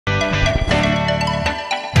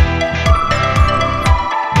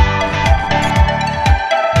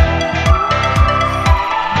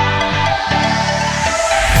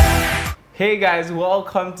Hey guys,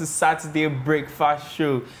 welcome to Saturday Breakfast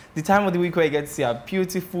Show, the time of the week where you get to see our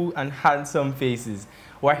beautiful and handsome faces.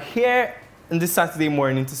 We're here on this Saturday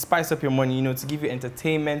morning to spice up your morning, to give you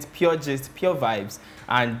entertainment, pure gist, pure vibes,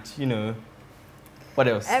 and, what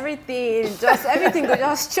else? Everything could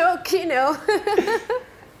just choke,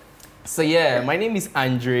 So yeah, my name is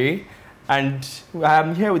Andre, and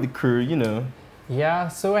I'm here with the crew, Yeah,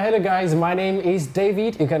 so hello guys, my name is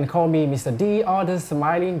David. You can call me Mr. D or the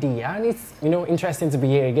Smiling D, and it's, interesting to be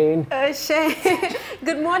here again.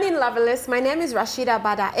 Good morning, lovelies. My name is Rashida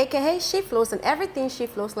Bada, aka She Flows, and everything she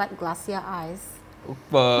flows like glacier eyes.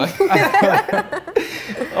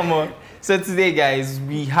 Come on. So today, guys,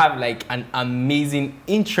 we have like an amazing,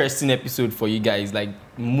 interesting episode for you guys. Like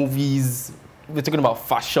movies, we're talking about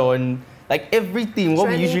fashion, like everything. What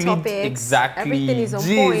Trending we usually topics, exactly. Everything is on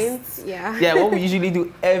point. Yeah. Yeah. What we usually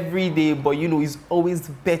do every day, but is always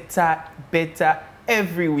better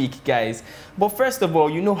every week, guys. But first of all,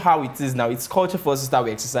 you know how it is now. It's culture for us to start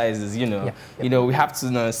with exercises. We have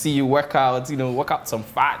to see you work out. Work out some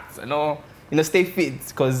fats and all. Stay fit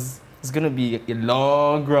because it's gonna be a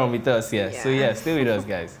long run with us. Yeah. So yeah, stay with us,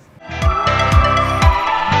 guys.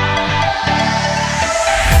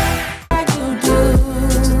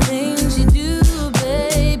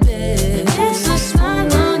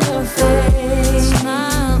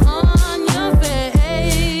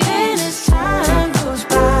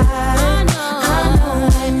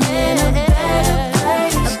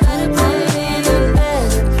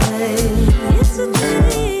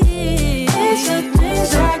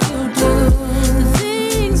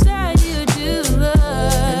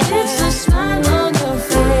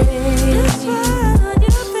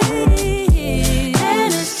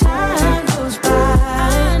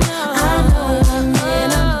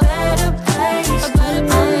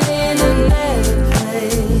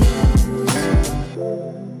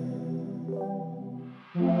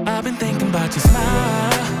 I've been thinking about your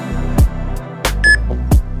smile.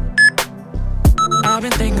 I've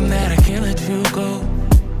been thinking that I can't let you go.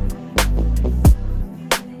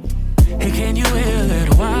 Hey, can you wait a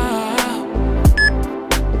little while?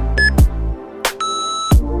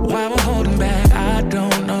 Why we're holding back, I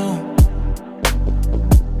don't know.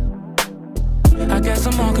 I guess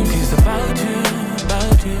I'm all confused about you.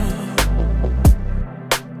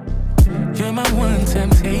 You're my one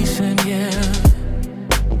temptation, yeah.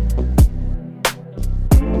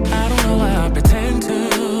 Pretend to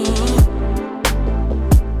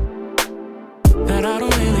that I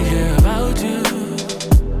don't really care about you.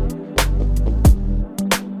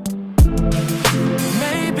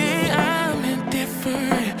 Maybe I'm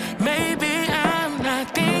indifferent. Maybe I'm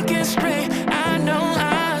not thinking straight. I know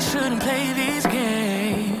I shouldn't play these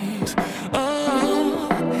games. Oh,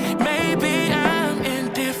 maybe I'm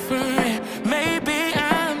indifferent. Maybe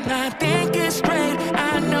I'm not thinking straight.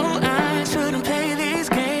 I know I shouldn't play these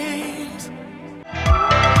games.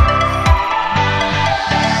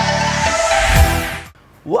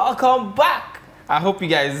 Welcome back. I hope you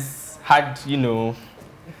guys had, I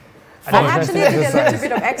actually did a little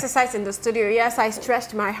bit of exercise in the studio. Yes, I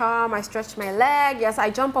stretched my arm, I stretched my leg. Yes,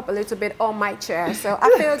 I jump up a little bit on my chair. So I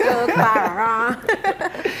feel good.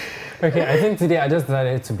 Okay, I think today I just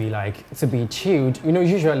decided to be chilled.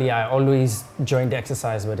 Usually I always join the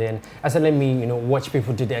exercise, but then I said, let me, watch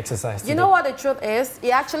people do the exercise today. You know what the truth is?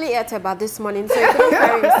 He actually ate about this morning, so he couldn't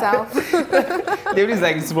carry himself. David is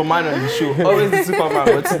like the Superman on the show, always the Superman,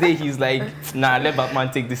 but today he's like, nah, let Batman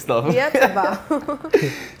take this stuff. Yeah,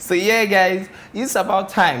 So yeah, guys, it's about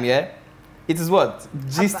time, yeah? It is what?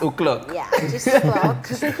 Gist o'clock. Yeah, gist o'clock.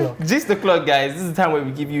 Gist o'clock, guys. This is the time where we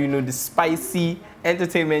give you, the spicy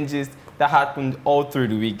entertainment gist that happened all through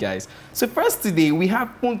the week, guys. So first today, we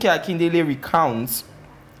have Funke Akindele recounts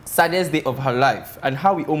saddest day of her life and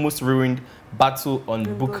how we almost ruined battle on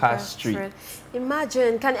Bukka Street.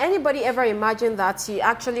 Imagine, can anybody ever imagine that she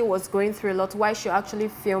actually was going through a lot while she actually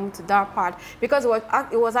filmed that part? Because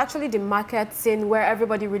it was actually the market scene where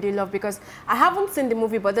everybody really loved, because I haven't seen the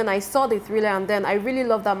movie, but then I saw the thriller and then I really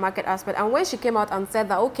loved that market aspect. And when she came out and said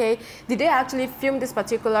that, okay, did they actually film this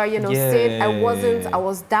particular, scene? I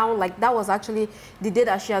was down. Like, that was actually the day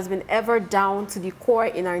that she has been ever down to the core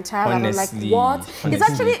in her entire life. I'm like, what? Honestly. It's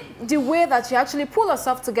actually the way that she actually pulled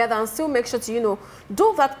herself together and still make sure to,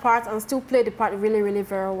 do that part and still play the part really, really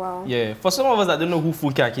very well. Yeah, for some of us that don't know who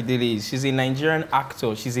Funke Akindele is, she's a Nigerian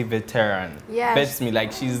actor. She's a veteran. Yeah. Bets me,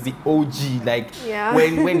 like she's the OG. Like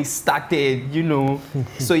when it started,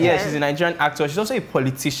 So yeah, she's a Nigerian actor. She's also a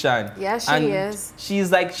politician. Yeah, she is. She's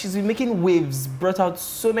been making waves, brought out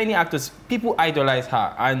so many actors. People idolize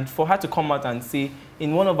her, and for her to come out and say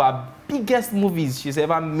in one of her biggest movies she's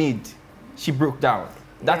ever made, she broke down.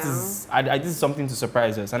 That is, I did something to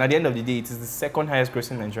surprise us. And at the end of the day, it is the second highest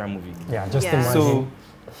grossing Nigerian movie. Yeah, just imagine. So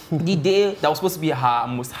the day that was supposed to be her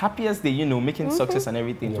most happiest day, you know, making success and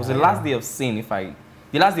everything, it was the last day of sin,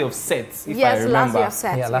 the last day of set, if I remember. last day of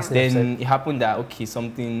set. Yeah, last day of Then set. it happened that, okay,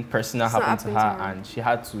 something personal happened to her and she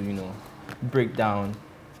had to, you know, break down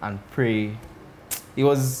and pray. It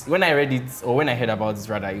was, when I read it, or when I heard about this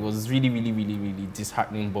rather, it was really, really, really, really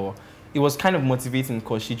disheartening, but it was kind of motivating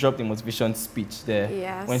because she dropped a motivation speech there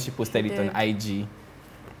when she posted it on IG.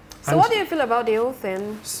 So what do you feel about the whole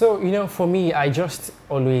thing? So, you know, for me, I just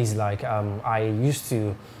always like, I used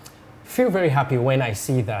to feel very happy when I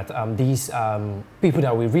see that these people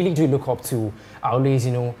that we really do look up to are always,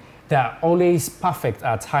 you know, they're always perfect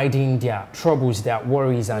at hiding their troubles, their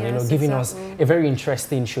worries, and you know, giving us a very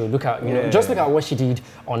interesting show. Look at, you know, just look at what she did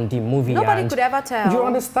on the movie. Nobody could ever tell. You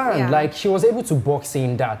understand? Like, she was able to box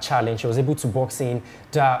in that challenge. She was able to box in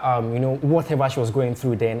that, you know, whatever she was going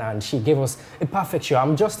through then, and she gave us a perfect show.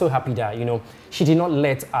 I'm just so happy that, you know, she did not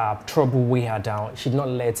let trouble weigh her down. She did not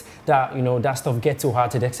let that, you know, that stuff get to her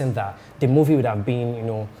to the extent that the movie would have been, you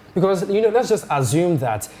know, because, you know, let's just assume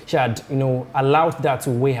that she had, you know, allowed that to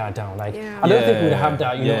weigh her down. Like, I don't think we would have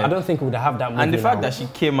that, you know, I don't think we would have that movie. And the fact that she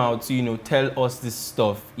came out to, you know, tell us this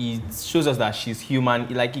stuff, it shows us that she's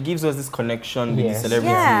human. Like, it gives us this connection with the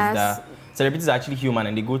celebrities, that celebrities are actually human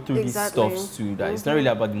and they go through these stuff too. That it's not really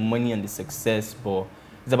about the money and the success, but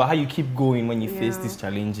it's about how you keep going when you face these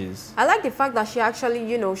challenges. I like the fact that she actually,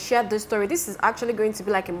 you know, shared this story. This is actually going to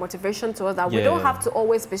be like a motivation to us that we don't have to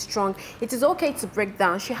always be strong. It is okay to break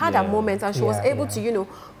down. She had a moment and she was able to, you know,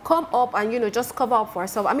 come up and, you know, just cover up for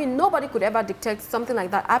herself. I mean, nobody could ever dictate something like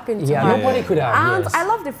that happened to her. Nobody could have. And I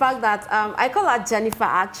love the fact that, I call her Jennifer,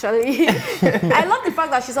 actually. I love the fact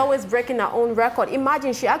that she's always breaking her own record.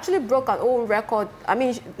 Imagine, she actually broke her own record. I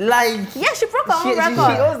mean, she broke her own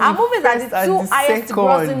record. Her movies are the two highest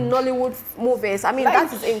grossing Nollywood movies. I mean,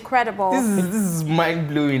 that is incredible. This is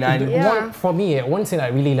mind-blowing. And for me, one thing I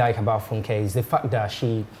really like about Funke is the fact that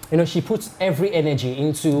she, you know, she puts every energy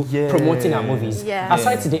into promoting her movies.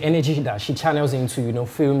 Aside to the energy that she channels into, you know,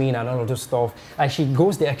 filming and all of those stuff, like, she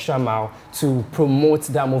goes the extra mile to promote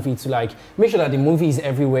that movie, to like make sure that the movie is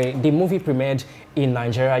everywhere. The movie premiered in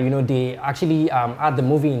Nigeria, you know, they actually had the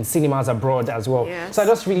movie in cinemas abroad as well. So I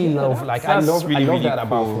just really love, like, I love that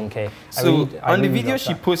about Funke. So on the video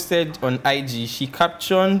she posted on IG, she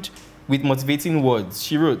captioned with motivating words.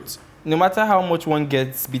 She wrote, "No matter how much one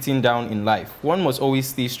gets beaten down in life, one must always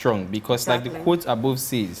stay strong, because like the quote above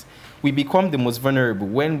says, we become the most vulnerable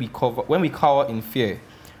when we cower in fear.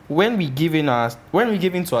 When we give in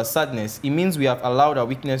to our sadness, it means we have allowed our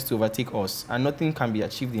weakness to overtake us, and nothing can be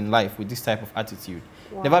achieved in life with this type of attitude.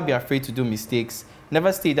 Never be afraid to do mistakes.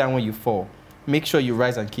 Never stay down when you fall. Make sure you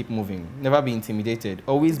rise and keep moving. Never be intimidated.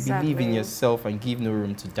 Always believe in yourself and give no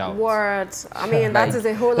room to doubt." Words. I mean, that is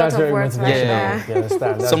a whole lot of words right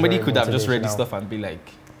there. Somebody could have just read this stuff and be like,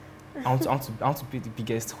 I want to be the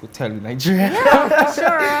biggest hotel in Nigeria. Yeah,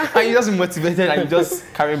 sure. And you're just motivated and you're just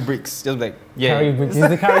carrying bricks. Just like, carry bricks. It's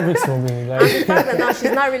the carry bricks for me. Like. And the fact that now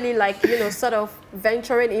she's not really, like, you know, sort of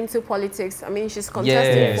venturing into politics. I mean, she's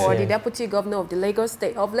contesting for the deputy governor of the Lagos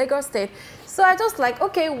State. So I just like,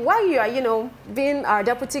 okay, while you are, you know, being our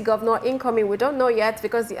deputy governor incoming, we don't know yet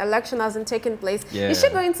because the election hasn't taken place. Is she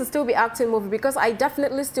going to still be acting movie? Because I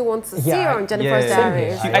definitely still want to see her on Jennifer's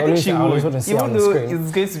Diaries. I think she would, even though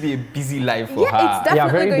it's going to be a busy life for her. Yeah, it's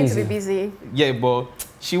definitely going to be busy. Yeah, but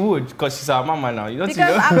she would, because she's our mama now. You don't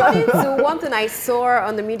because know? According to one thing I saw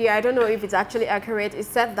on the media, I don't know if it's actually accurate, it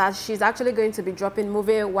said that she's actually going to be dropping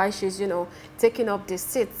movie while she's, you know, taking up the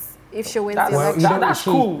seats. If she wins the election. That's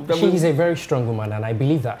cool. She is a very strong woman, and I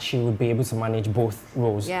believe that she would be able to manage both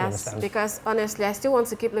roles. Yes, because honestly, I still want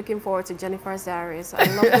to keep looking forward to Jennifer's Diaries. I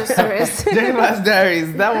love those stories. Jennifer's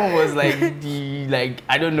Diaries, that one was like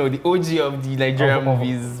I don't know, the OG of the Nigerian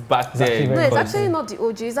movies back then. No, it's actually not the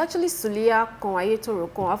OG. It's actually Sulia Konwaye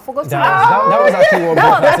Roko. I forgot. That was actually what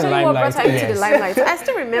brought her into the limelight. I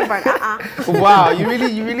still remember. Wow, you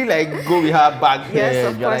really like go with her back there.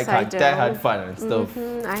 Yes, of You're course like I a diehard fan and stuff.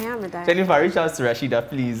 I am. Jennifer, reach out to Rashida,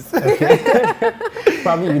 please. Okay.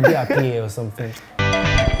 Probably you'd be a PA or something.